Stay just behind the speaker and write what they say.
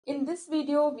In this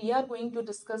video, we are going to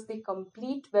discuss the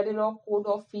complete Verilog code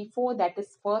of FIFO, that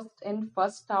is first in,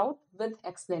 first out, with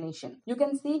explanation. You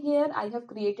can see here I have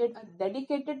created a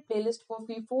dedicated playlist for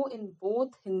FIFO in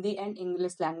both Hindi and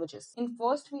English languages. In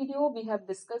first video, we have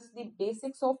discussed the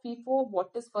basics of FIFO,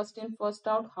 what is first in, first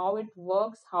out, how it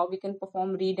works, how we can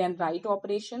perform read and write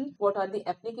operation, what are the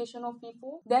application of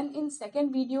FIFO. Then in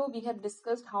second video, we have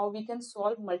discussed how we can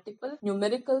solve multiple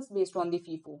numericals based on the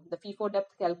FIFO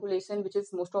depth calculation, which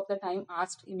is most of the time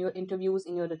asked in your interviews,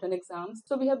 in your written exams.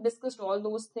 So we have discussed all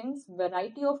those things.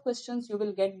 Variety of questions you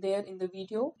will get there in the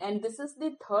video, and this is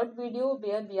the third video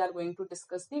where we are going to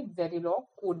discuss the Verilog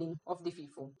coding of the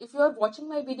FIFO. If you are watching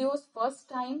my videos first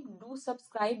time, do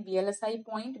subscribe VLSI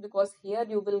Point, because here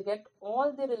you will get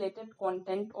all the related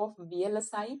content of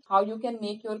VLSI, how you can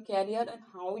make your career and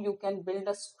how you can build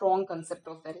a strong concept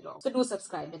of Verilog. So do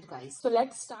subscribe it, guys. So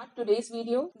let's start today's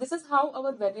video. This is how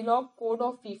our Verilog code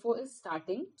of FIFO is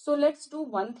starting. So let's do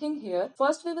one thing here.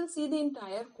 First we will see the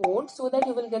entire code so that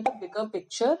you will get a bigger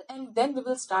picture, and then we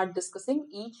will start discussing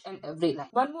each and every line.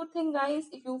 One more thing, guys,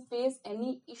 if you face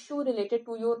any issue related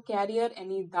to your career,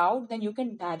 any doubt, then you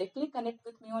can directly connect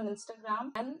with me on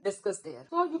Instagram and discuss there.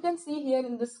 So you can see here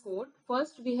in this code,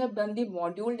 first we have done the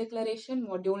module declaration,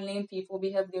 module name FIFO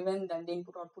we have given, then the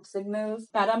input output signals,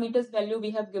 parameters value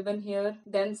we have given here,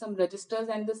 then some registers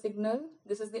and the signal.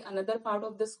 This is the another part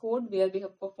of this code where we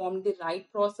have performed the write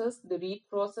process, the read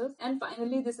process, and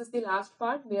finally this is the last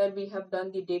part where we have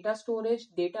done the data storage,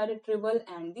 data retrieval,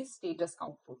 and the status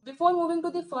output. Before moving to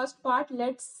the first part,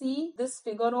 let's see this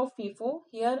figure of FIFO.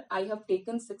 Here I have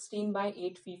taken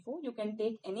 16:8 FIFO. You can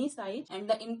take any size, and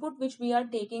the input which we are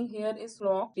taking here is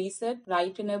clock, reset,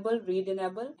 write enable, read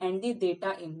enable, and the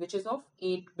data in, which is of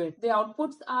 8 bit. The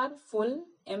outputs are full,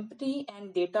 empty,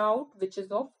 and data out, which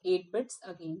is of 8 bits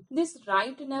again. This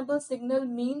write enable signal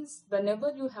means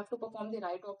whenever you have to perform the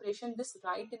write operation, this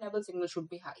write enable signal should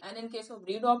be high, and in case of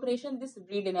read operation, this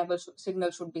read enable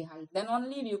signal should be high. Then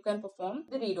only you can perform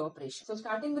the read operation. So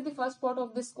starting with the first part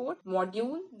of this code,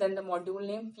 module, then the module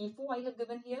name FIFO I have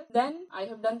given here. Then I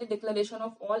have done the declaration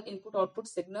of all input output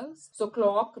signals. So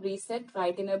clock, reset,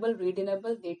 write enable, read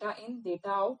enable, data in, data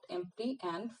out, empty,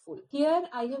 and full. Here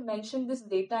I have mentioned this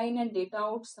data in and data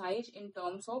out size in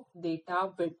terms of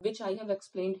data width, which I have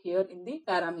explained here in the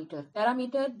parameter.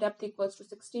 Parameter depth equals to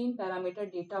 16,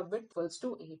 parameter data width equals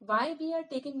to 8. Why we are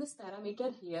taking this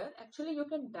parameter here? Actually, you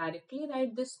can directly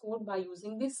write this code by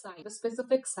using this size, the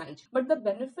specific size. But the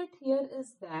benefit here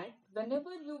is that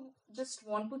whenever you just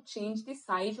want to change the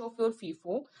size of your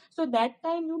FIFO, so that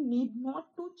time you need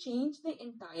not to change the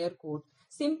entire code.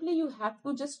 Simply you have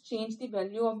to just change the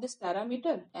value of this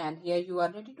parameter, and here you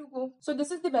are ready to go. So this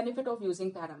is the benefit of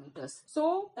using parameters.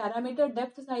 So parameter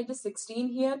depth size is 16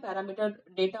 here, parameter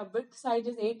data width size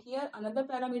is 8 here, another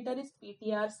parameter is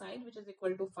PTR size, which is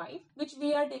equal to 5, which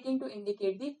we are taking to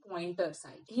indicate the pointer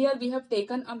size. Here we have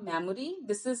taken a memory.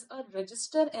 This is a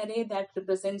register array that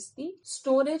represents the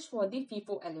storage for the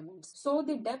FIFO elements. So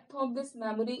the depth of this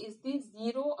memory is the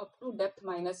 0 up to depth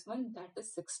 -1, that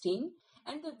is 16.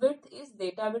 And the width is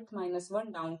data width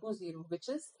 -1 down to 0, which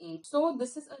is 8. So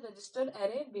this is a register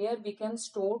array where we can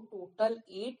store total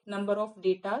 8 number of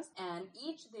datas, and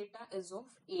each data is of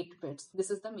 8 bits.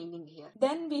 This is the meaning here.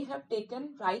 Then we have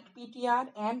taken write PTR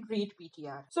and read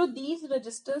PTR. So these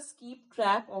registers keep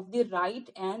track of the write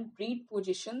and read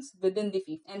positions within the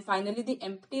FIFO. And finally the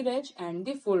empty reg and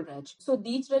the full reg. So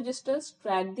these registers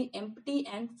track the empty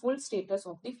and full status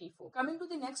of the FIFO. Coming to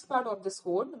the next part of this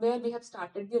code where we have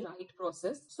started the write process.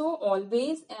 So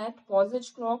always at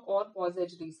pausage clock or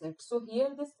pausage reset. So here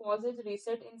this pausage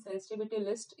reset in sensitivity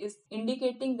list is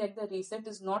indicating that the reset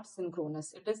is not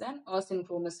synchronous. It is an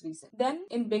asynchronous reset. Then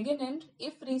in begin end,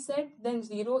 if reset, then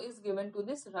 0 is given to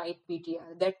this write PTR.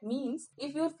 That means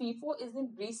if your FIFO is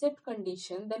in reset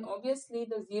condition, then obviously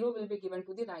the 0 will be given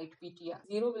to the write PTR.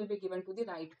 0 will be given to the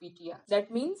write PTR.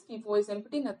 That means FIFO is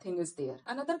empty, nothing is there.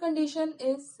 Another condition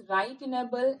is write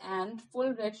enable and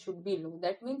full reg should be low.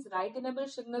 That means write enable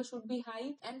signal should be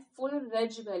high and full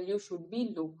reg value should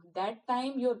be low. That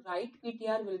time your write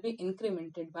PTR will be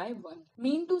incremented by 1.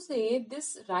 Mean to say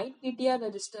this write PTR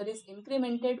register is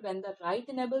incremented when the write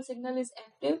enable signal is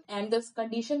active, and this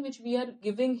condition which we are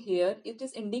giving here, it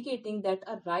is indicating that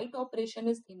a write operation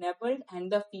is enabled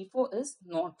and the FIFO is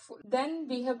not full. Then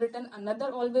we have written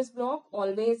another always block,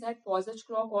 always at pausage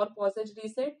clock or pausage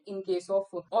reset in case of,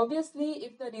 obviously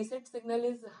if the reset signal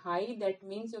is high, that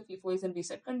means your FIFO is in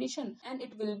reset condition and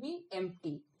it will be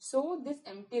empty. So this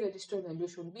empty register value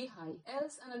should be high.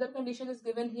 Else another condition is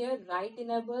given here, write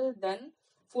enable, then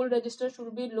full register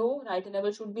should be low, write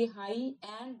enable should be high,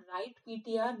 and write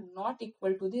PTR not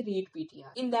equal to the read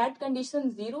PTR. In that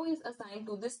condition, 0 is assigned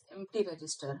to this empty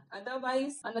register.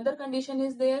 Otherwise, another condition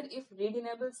is there if read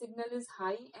enable signal is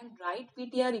high and write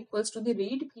PTR equals to the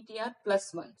read PTR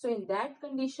plus 1. So in that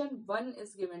condition, 1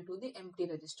 is given to the empty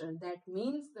register. That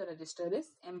means the register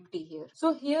is empty here.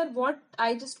 So here what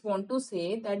I just want to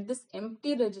say that this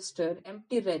empty register,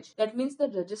 empty reg, that means the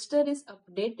register is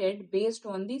updated based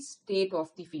on the state of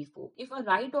the FIFO. If a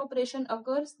write operation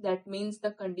occurs, that means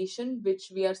the condition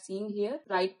which we are seeing here,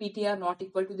 write PTR not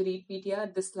equal to the read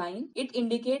PTR, this line, it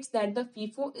indicates that the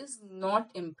FIFO is not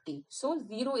empty. So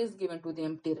 0 is given to the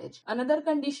empty reg. Another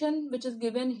condition which is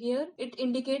given here, it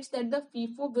indicates that the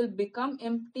FIFO will become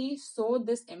empty, so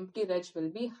this empty reg will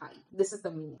be high. This is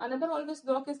the meaning. Another always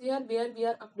block is here where we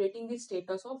are updating the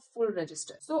status of full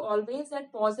register. So always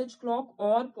at pause edge clock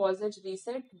or pause edge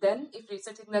reset, then if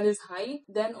reset signal is high,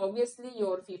 then obviously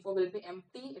your FIFO will be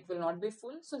empty, it will not be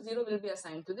full, so 0 will be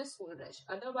assigned to this full reg.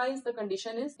 Otherwise, the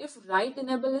condition is if write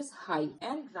enable is high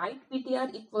and write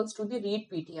PTR equals to the read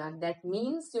PTR, that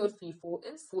means your FIFO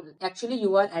is full. Actually,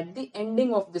 you are at the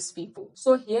ending of this FIFO.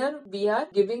 So here we are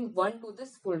giving 1 to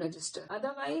this full register.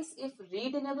 Otherwise, if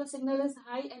read enable signal is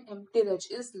high and empty reg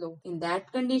is low, in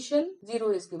that condition,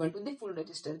 0 is given to the full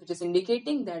register, which is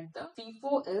indicating that the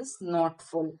FIFO is not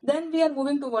full. Then we are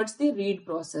moving towards the read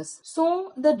process.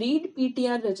 So the read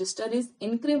PTR register is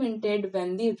incremented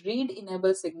when the read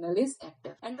enable signal is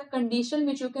active. And the condition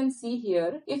which you can see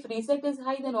here, if reset is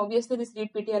high, then obviously this read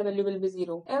PTR value will be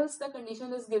 0. Else the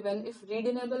condition is given if read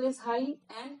enable is high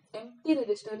and empty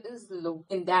register is low.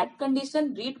 In that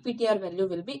condition, read PTR value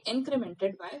will be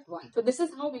incremented by 1. So this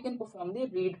is how we can perform the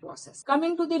read process.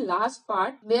 Coming to the last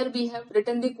part where we have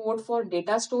written the code for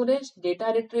data storage,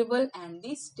 data retrieval, and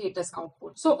the status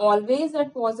output. So always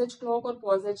at pause edge clock or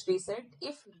pause edge reset,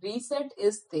 if reset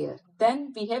is there,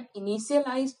 then we have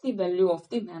initialized the value of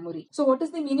the memory. So what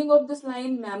is the meaning of this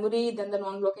line? Memory, then the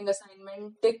non-blocking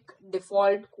assignment, tick,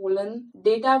 default, colon,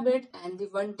 data bit, and the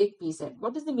 1 tick pset.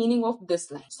 What is the meaning of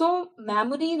this line? So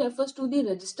memory refers to the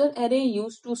register array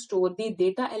used to store the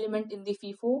data element in the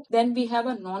FIFO. Then we have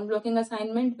a non-blocking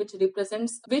assignment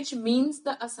which means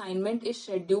the assignment is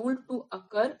scheduled to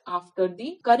occur after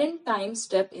the current time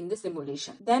step in the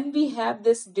simulation. Then we have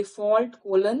this default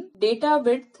colon, data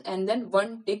width, and then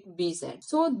 1 tick bz.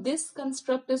 So this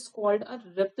construct is called a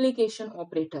replication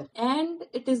operator and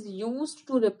it is used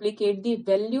to replicate the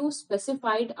value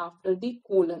specified after the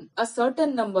colon a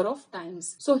certain number of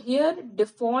times. So here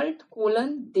default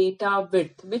colon data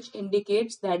width, which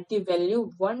indicates that the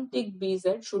value 1 tick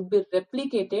bz should be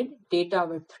replicated data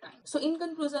width time. So in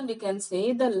conclusion, we can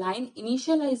say the line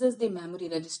initializes the memory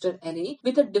register array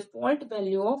with a default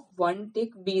value of 1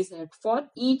 tick bz for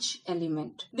each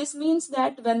element. This means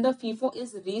that when the FIFO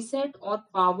is reset or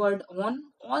powered on,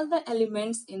 all the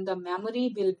elements in the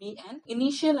memory will be an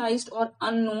initialized or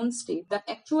unknown state. The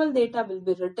actual data will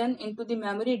be written into the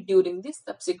memory during the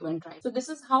subsequent write. So this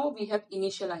is how we have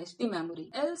initialized the memory.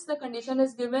 Else the condition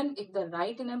is given if the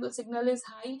write enable signal is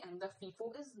high and the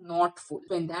FIFO is not full.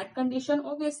 So in that condition,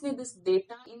 obviously this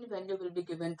data in value will be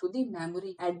given to the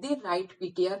memory at the write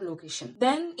PTR location.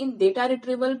 Then in data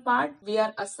retrieval part, we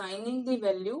are assigning the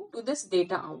value to this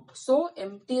data out. So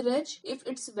empty reg, if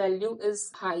its value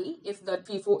is high, if the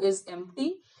FIFO is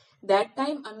empty, that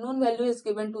time unknown value is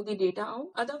given to the data out.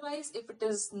 Otherwise, if it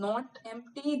is not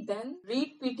empty, then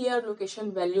read PTR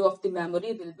location value of the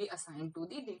memory will be assigned to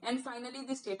the data. And finally,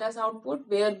 the status output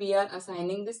where we are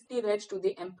assigning this reg to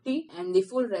the empty and the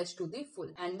full reg to the full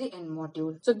and the end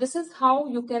module. So this is how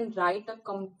you can write a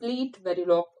complete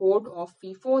Verilog code of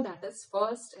FIFO, that is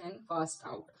first in, first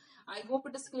out. I hope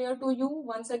it is clear to you.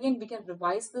 Once again, we can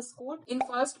revise this code. In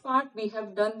first part, we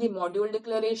have done the module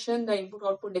declaration, the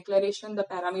input-output declaration, the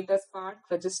parameters part,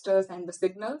 registers and the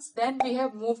signals. Then we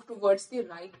have moved towards the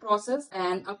write process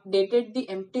and updated the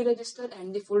empty register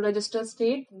and the full register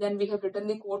state. Then we have written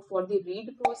the code for the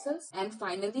read process. And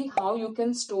finally, how you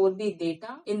can store the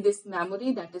data in this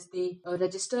memory, that is the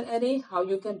register array, how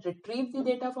you can retrieve the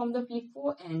data from the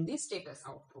FIFO and the status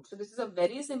output. So this is a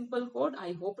very simple code.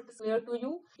 I hope it is clear to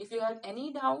you. If you have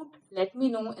any doubt, let me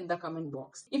know in the comment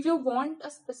box. If you want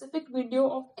a specific video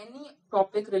of any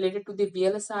topic related to the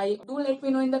VLSI, do let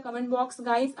me know in the comment box,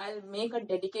 guys. I'll make a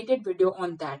dedicated video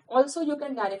on that. Also, you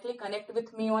can directly connect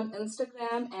with me on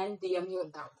Instagram and DM your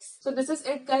doubts. So this is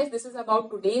it, guys. This is about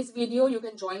today's video. You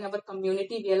can join our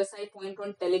community VLSI Point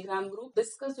on Telegram group.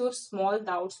 Discuss your small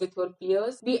doubts with your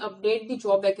peers. We update the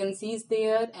job vacancies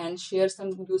there and share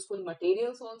some useful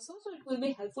materials also. So it will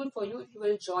be helpful for you if you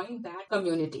will join that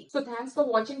community. So thanks for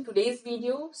watching today's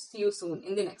video. See you soon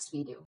in the next video.